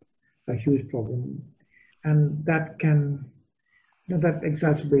would be a huge problem. And that that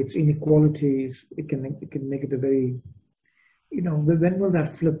exacerbates inequalities. It can make it a very, when will that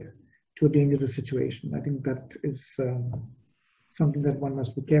flip to a dangerous situation? I think that is something that one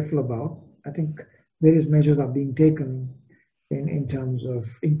must be careful about. I think various measures are being taken in terms of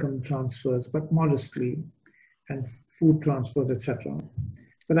income transfers, but modestly, and food transfers, etc.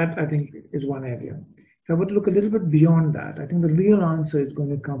 So that, I think, is one area. If I were to look a little bit beyond that, I think the real answer is going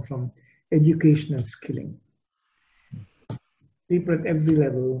to come from education and skilling. People at every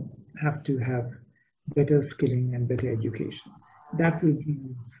level have to have better skilling and better education. That will give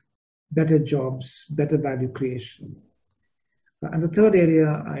better jobs, better value creation. And the third area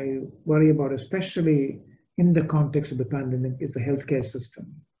I worry about, especially in the context of the pandemic, is the healthcare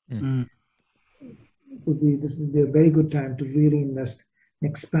system. Mm. This would be a very good time to really invest in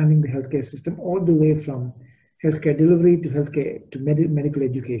expanding the healthcare system all the way from healthcare delivery to healthcare to medical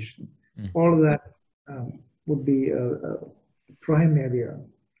education. All of that would be a prime area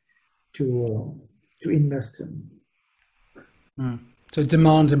to invest in. So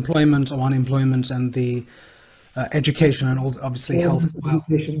demand, employment or unemployment, and the education, and also obviously health.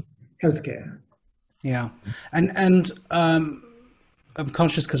 Education, healthcare. Yeah, and I'm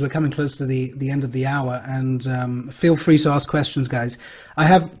conscious because we're coming close to the end of the hour, and feel free to ask questions, guys. I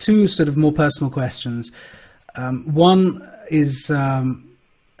have two sort of more personal questions. One is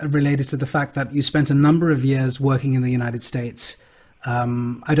related to the fact that you spent a number of years working in the United States.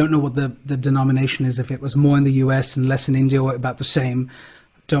 I don't know what the denomination is, if it was more in the US and less in India, or about the same.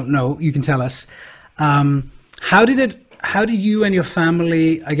 Don't know. You can tell us. How did you and your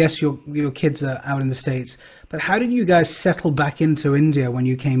family, I guess your kids are out in the States, but how did you guys settle back into India when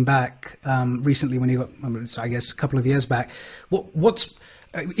you came back recently, when you got, I guess, a couple of years back? What's,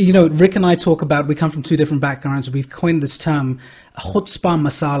 Rick and I talk about, we come from two different backgrounds. We've coined this term, chutzpah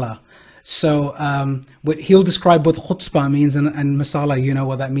masala. So he'll describe what chutzpah means, and masala, you know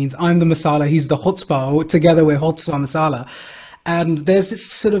what that means. I'm the masala, he's the chutzpah. Together we're chutzpah masala. And there's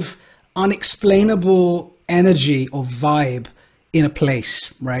this sort of unexplainable energy or vibe in a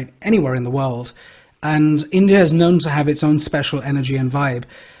place, right? Anywhere in the world. And India is known to have its own special energy and vibe.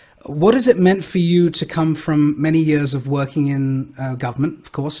 What has it meant for you to come from many years of working in government,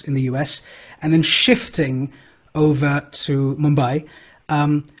 of course, in the US, and then shifting over to Mumbai?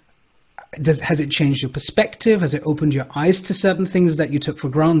 Has it changed your perspective? Has it opened your eyes to certain things that you took for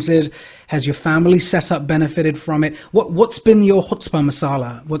granted? Has your family setup benefited from it? What's been your chutzpah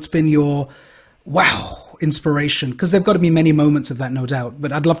masala? What's been your inspiration? Because there've got to be many moments of that, no doubt.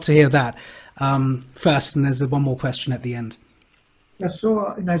 But I'd love to hear that first, and there's one more question at the end. Yeah,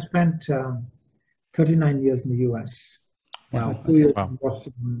 so I spent 39 years in the US. Wow. 2 years in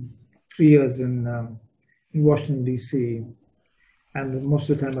Boston, 3 years in Washington, D.C., and most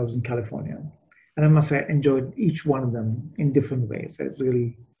of the time I was in California. And I must say, I enjoyed each one of them in different ways. I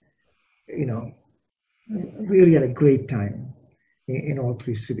really, really had a great time in all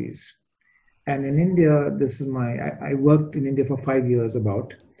three cities. And in India, I worked in India for 5 years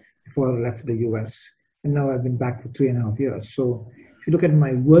before I left the US. And now I've been back for 3.5 years. So if you look at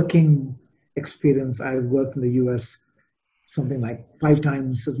my working experience, I've worked in the US something like 5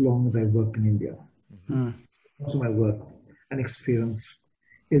 times as long as I've worked in India. Most of my work and experience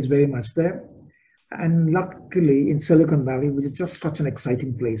is very much there. And luckily in Silicon Valley, which is just such an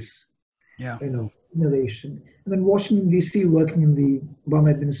exciting place, innovation. And then Washington, D.C., working in the Obama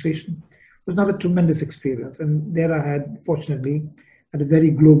administration was another tremendous experience. And there I fortunately, had a very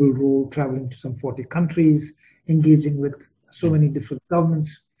global role, traveling to some 40 countries, engaging with so many different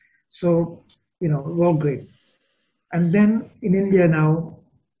governments. So, all great. And then in India now,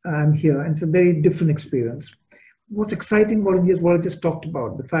 I'm here, and it's a very different experience. What's exciting about India is what I just talked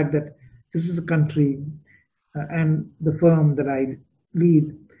about, the fact that this is a country and the firm that I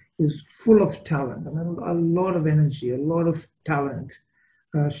lead is full of talent. I mean, a lot of energy, a lot of talent,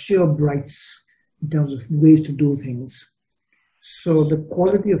 sheer brights in terms of ways to do things. So the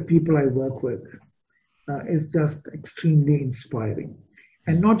quality of people I work with is just extremely inspiring.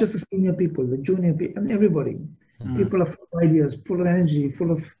 And not just the senior people, the junior people, and everybody. People are full of ideas, full of energy,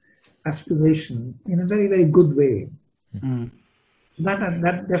 full of aspiration in a very, very good way. So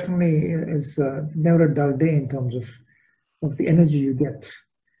that definitely is it's never a dull day in terms of the energy you get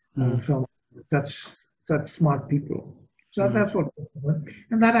from such smart people. So that's what,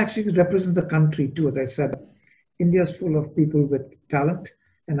 and that actually represents the country too. As I said, India is full of people with talent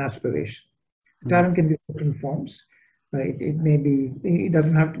and aspiration. Talent can be different forms. It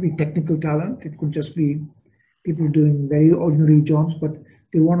doesn't have to be technical talent. It could just be people doing very ordinary jobs, but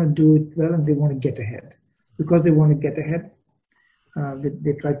they want to do it well and they want to get ahead. Because they want to get ahead,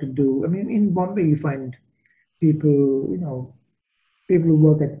 they try to do. I mean, in Bombay, you find people, People who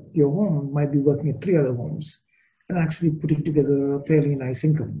work at your home might be working at three other homes and actually putting together a fairly nice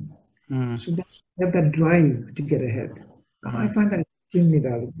income. So they have that drive to get ahead. I find that extremely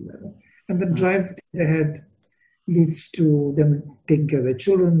valuable. And the drive to get ahead leads to them taking care of their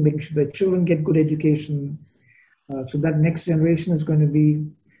children, making sure their children get good education. So that next generation is going to be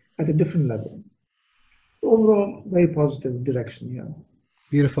at a different level. Overall, very positive direction here.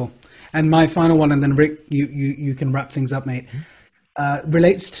 Beautiful. And my final one, and then Rick, you can wrap things up, mate.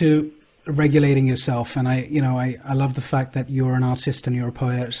 Relates to regulating yourself. And I love the fact that you're an artist and you're a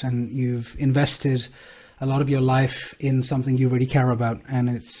poet, and you've invested a lot of your life in something you really care about, and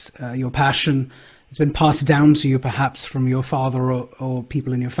it's your passion. It's been passed down to you perhaps from your father or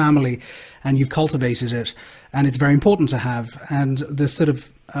people in your family, and you've cultivated it, and it's very important to have. And the sort of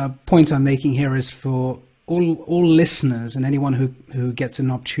point I'm making here is for all listeners and anyone who gets an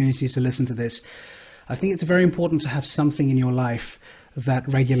opportunity to listen to this. I think it's very important to have something in your life that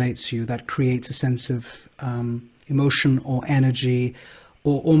regulates you, that creates a sense of emotion or energy,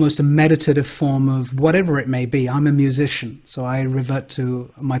 or almost a meditative form of whatever it may be. I'm a musician, so I revert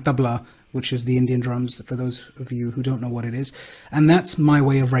to my tabla, which is the Indian drums, for those of you who don't know what it is. And that's my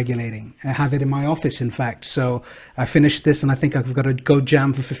way of regulating. I have it in my office, in fact. So I finish this and I think I've got to go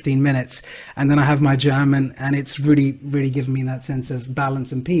jam for 15 minutes. And then I have my jam, and it's really, really given me that sense of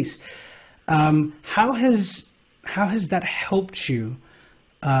balance and peace. How has that helped you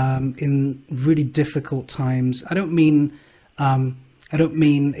in really difficult times? I don't mean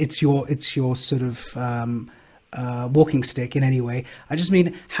it's your sort of walking stick in any way. I just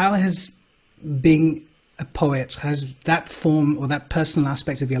mean, how has being a poet, has that form or that personal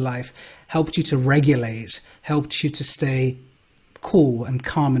aspect of your life helped you to regulate, helped you to stay cool and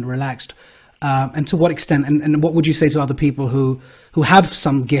calm and relaxed? And to what extent, and what would you say to other people who have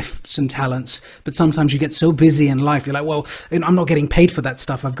some gifts and talents, but sometimes you get so busy in life, you're like, well, I'm not getting paid for that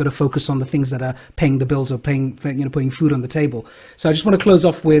stuff. I've got to focus on the things that are paying the bills or putting food on the table. So I just want to close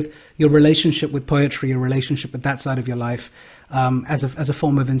off with your relationship with poetry, your relationship with that side of your life, as a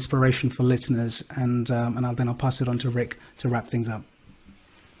form of inspiration for listeners, and then I'll pass it on to Rick to wrap things up.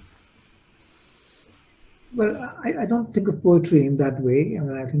 Well, I don't think of poetry in that way. I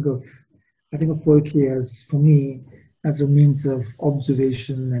mean, I think of poetry as, for me, as a means of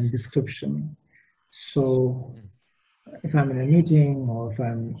observation and description. So if I'm in a meeting or if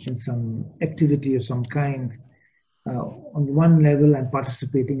I'm in some activity of some kind, on one level, I'm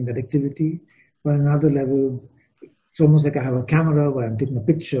participating in that activity. On another level, it's almost like I have a camera where I'm taking a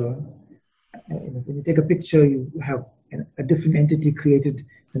picture. When you take a picture, you have a different entity created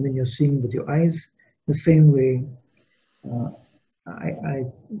than when you're seeing with your eyes. The same way, I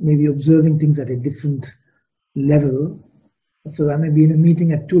may be observing things at a different level. So I may be in a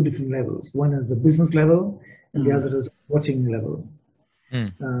meeting at two different levels. One is the business level, and the other is watching level.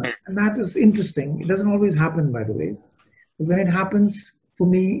 And that is interesting. It doesn't always happen, by the way. But when it happens, for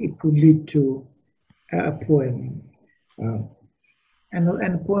me, it could lead to a poem. And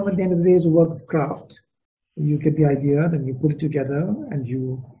a poem at the end of the day is a work of craft. You get the idea, then you put it together, and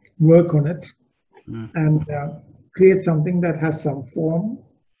you work on it, and create something that has some form,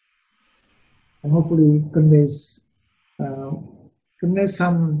 and hopefully conveys some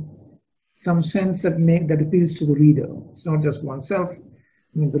sense that appeals to the reader. It's not just oneself.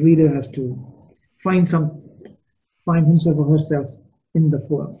 I mean, the reader has to find himself or herself in the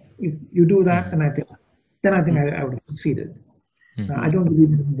poem. If you do that, then I think I would have succeeded. I don't believe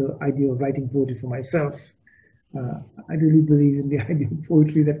in the idea of writing poetry for myself. I really believe in the idea of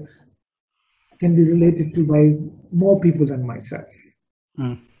poetry that can be related to by more people than myself.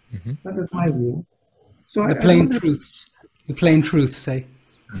 That is my view. So the plain truth, say.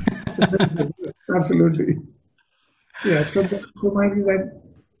 Absolutely. Yeah. So my view,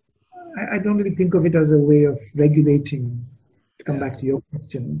 I don't really think of it as a way of regulating. To come back to your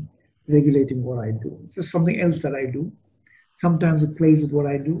question, regulating what I do. It's just something else that I do. Sometimes it plays with what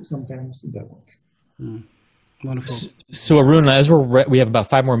I do. Sometimes it doesn't. Wonderful. So Arun, as we have about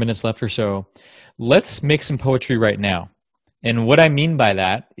 5 more minutes left or so, let's make some poetry right now. And what I mean by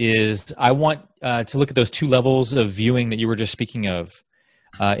that is I want to look at those 2 levels of viewing that you were just speaking of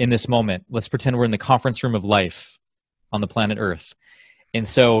in this moment. Let's pretend we're in the conference room of life on the planet Earth. And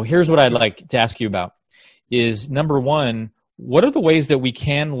so here's what I'd like to ask you about is, number 1, what are the ways that we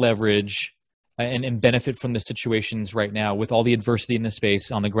can leverage and benefit from the situations right now with all the adversity in the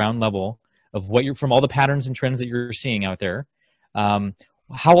space on the ground level of from all the patterns and trends that you're seeing out there?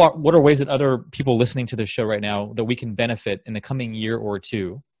 What are ways that other people listening to this show right now that we can benefit in the coming year or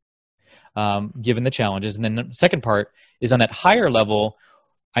 2, given the challenges? And then the second part is on that higher level,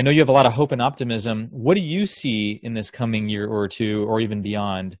 I know you have a lot of hope and optimism. What do you see in this coming year or two, or even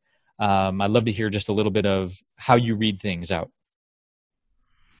beyond? I'd love to hear just a little bit of how you read things out.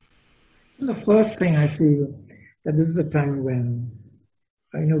 The first thing I feel that this is a time when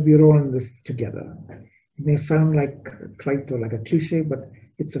we're all in this together. It may sound like a trite or like a cliche, but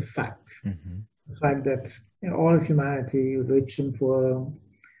it's a fact. Mm-hmm. The fact that all of humanity, rich and poor,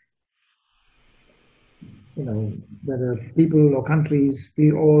 whether people or countries,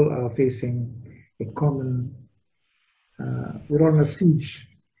 we all are facing a common, we're on a siege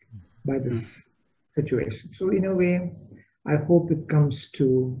by this situation. So in a way, I hope it comes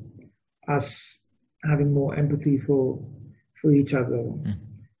to us having more empathy for each other,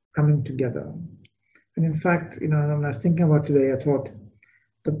 coming together. And in fact, when I was thinking about today, I thought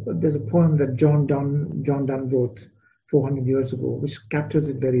there's a poem that John Donne wrote 400 years ago, which captures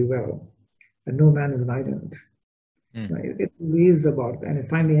it very well. And no man is an island. Right? It is about, and it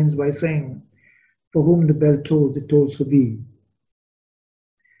finally ends by saying, "For whom the bell tolls, it tolls for thee."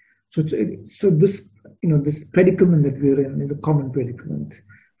 So this, this predicament that we're in is a common predicament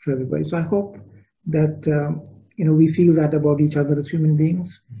for everybody. So I hope that we feel that about each other as human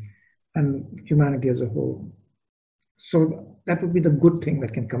beings and humanity as a whole. So that would be the good thing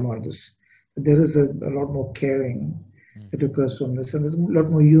that can come out of this. There is a lot more caring that occurs from this, and there's a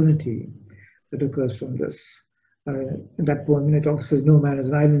lot more unity that occurs from this. In that poem, it also says, "No man is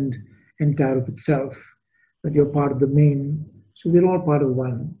an island entire of itself, that you're part of the main." So we're all part of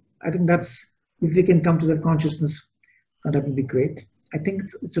one. I think if we can come to that consciousness, that would be great. I think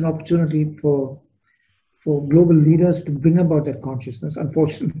it's an opportunity for global leaders to bring about that consciousness.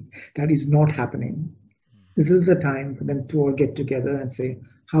 Unfortunately, that is not happening. This is the time for them to all get together and say,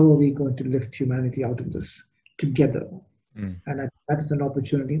 how are we going to lift humanity out of this together? And that is an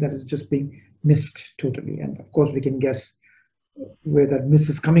opportunity that is just being missed totally. And of course, we can guess where that miss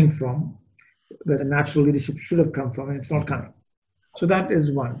is coming from, where the natural leadership should have come from, and it's not coming. So that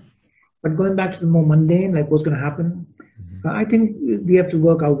is one. But going back to the more mundane, like what's going to happen, I think we have to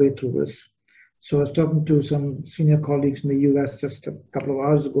work our way through this. So I was talking to some senior colleagues in the US just a couple of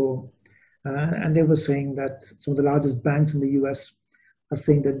hours ago, and they were saying that some of the largest banks in the US are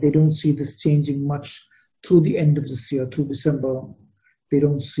saying that they don't see this changing much through the end of this year, through December. They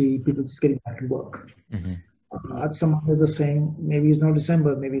don't see people just getting back to work. Some others are saying maybe it's not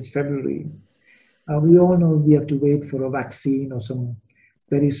December, maybe it's February. We all know we have to wait for a vaccine or some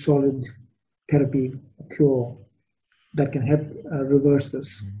very solid therapy, cure that can help reverse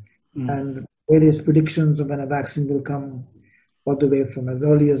this. And various predictions of when a vaccine will come, all the way from as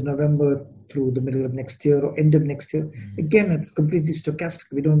early as November through the middle of next year or end of next year. Again, it's completely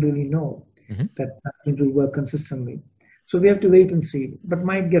stochastic. We don't really know that vaccines will work consistently. So we have to wait and see. But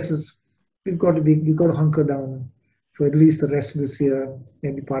my guess is we've got to hunker down for at least the rest of this year,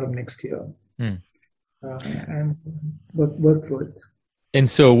 maybe part of next year, and work through it. And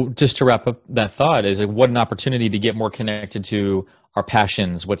so just to wrap up that thought is what an opportunity to get more connected to our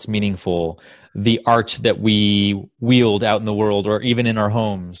passions, what's meaningful, the art that we wield out in the world or even in our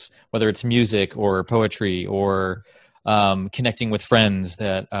homes, whether it's music or poetry or connecting with friends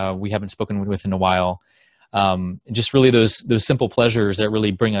that we haven't spoken with in a while. Just really those simple pleasures that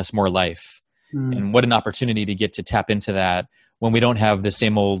really bring us more life. And what an opportunity to get to tap into that when we don't have the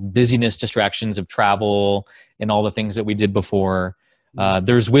same old busyness distractions of travel and all the things that we did before.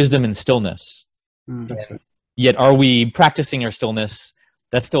 There's wisdom in stillness. That's right. Yet are we practicing our stillness?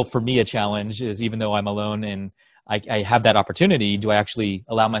 That's still for me a challenge, is even though I'm alone and I have that opportunity, do I actually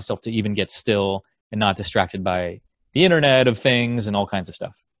allow myself to even get still and not distracted by the internet of things and all kinds of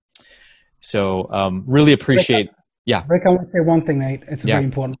stuff? So really appreciate, Rick, I want to say one thing, mate. It's very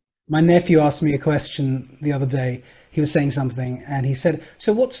important. My nephew asked me a question the other day. He was saying something and he said,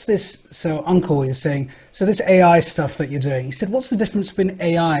 so what's this? So uncle, you're saying, so this AI stuff that you're doing, he said, what's the difference between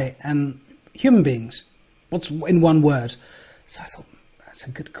AI and human beings? What's in one word? So I thought, that's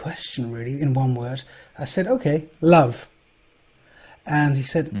a good question, really, in one word. I said, okay, love. And he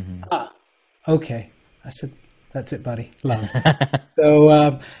said, okay. I said, that's it, buddy, love.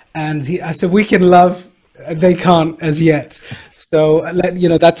 So, I said, we can love, they can't as yet. So, I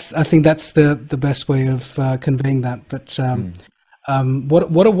think that's the best way of conveying that. But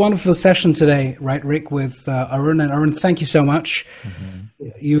what a wonderful session today, right, Rick, with Arun. And Arun, thank you so much.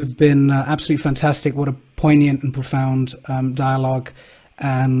 You've been absolutely fantastic. What a poignant and profound dialogue,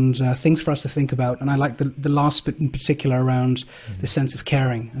 and things for us to think about. And I like the last bit in particular around the sense of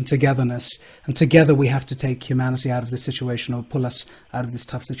caring and togetherness. And together we have to take humanity out of this situation, or pull us out of this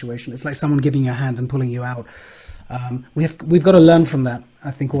tough situation. It's like someone giving you a hand and pulling you out. We've got to learn from that,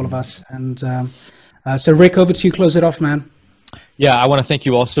 I think, all of us. And so Rick, over to you. Close it off, man. Yeah, I want to thank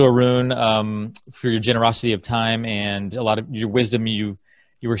you also, Arun, for your generosity of time and a lot of your wisdom you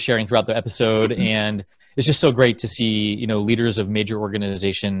were sharing throughout the episode. And it's just so great to see, leaders of major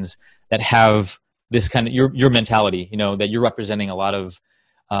organizations that have this kind of your mentality, that you're representing a lot of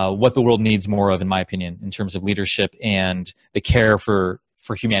what the world needs more of, in my opinion, in terms of leadership and the care for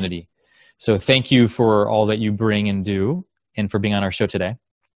humanity. So thank you for all that you bring and do, and for being on our show today.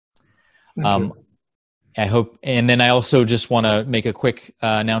 I hope, and then I also just want to make a quick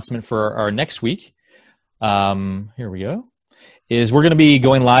announcement for our next week. Here we go. Is we're going to be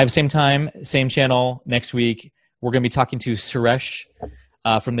going live same time, same channel next week. We're going to be talking to Suresh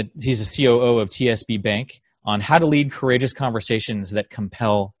he's the COO of TSB Bank, on how to lead courageous conversations that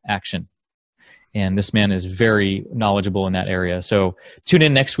compel action. And this man is very knowledgeable in that area. So tune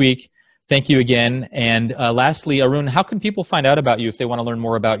in next week. Thank you again. And lastly, Arun, how can people find out about you if they want to learn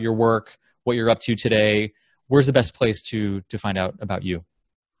more about your work, what you're up to today? Where's the best place to find out about you?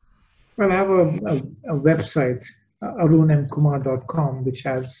 Well, I have a website, arunmkumar.com, which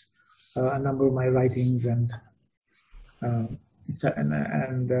has a number of my writings and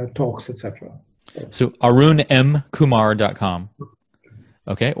talks, etc. So arunmkumar.com.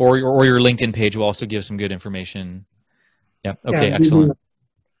 Okay, or your LinkedIn page will also give some good information. Yep. Okay, yeah, excellent.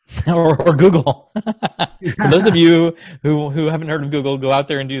 or Google. For those of you who haven't heard of Google, go out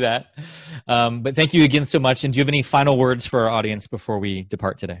there and do that. But thank you again so much. And do you have any final words for our audience before we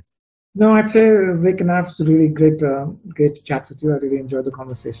depart today? No, I'd say, Vic and I, it's really great to chat with you. I really enjoyed the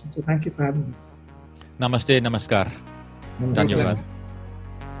conversation. So thank you for having me. Namaste, namaskar.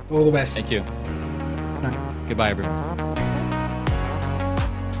 All the best. Thank you. Goodbye, everyone.